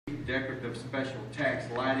Decorative Special Tax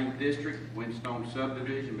Lighting District, Windstone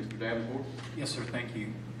Subdivision. Mr. Davenport. Yes, sir. Thank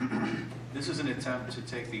you. This is an attempt to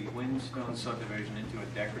take the Windstone subdivision into a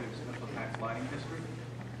decorative special tax lighting district.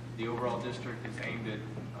 The overall district is aimed at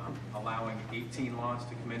allowing 18 lots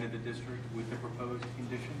to come into the district with the proposed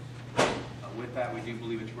conditions. With that, we do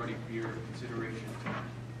believe it's ready for your consideration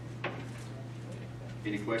tonight.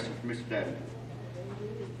 Any questions for Mr. Davenport?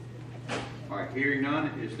 All right, hearing none,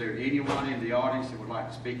 is there anyone in the audience that would like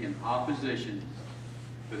to speak in opposition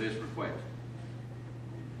to this request?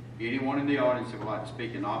 Anyone in the audience that would like to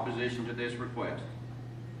speak in opposition to this request?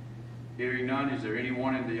 Hearing none, is there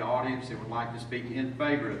anyone in the audience that would like to speak in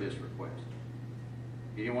favor of this request?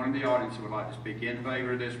 Anyone in the audience that would like to speak in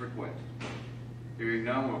favor of this request? Hearing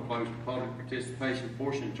none, we'll close the public participation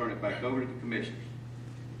portion and turn it back over to the commissioners.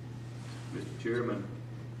 Mr. Chairman,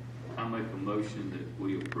 I make a motion that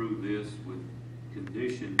we approve this with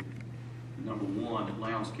condition number one, that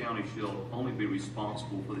Lowndes County shall only be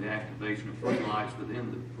responsible for the activation of free lights within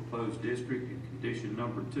the proposed district, and condition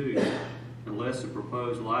number two, unless the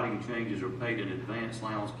proposed lighting changes are paid in advance,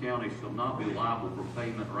 Lowndes County shall not be liable for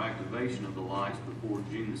payment or activation of the lights before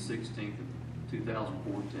June the 16th of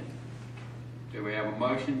 2014. Do we have a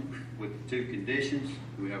motion with the two conditions?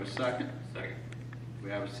 Do we have a second? Second. We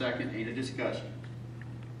have a second. Any discussion?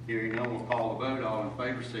 Hearing none, we'll call the vote. All in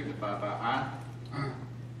favor signify by aye. Aye.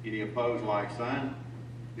 Any opposed, like sign.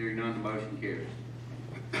 Hearing none, the motion carries.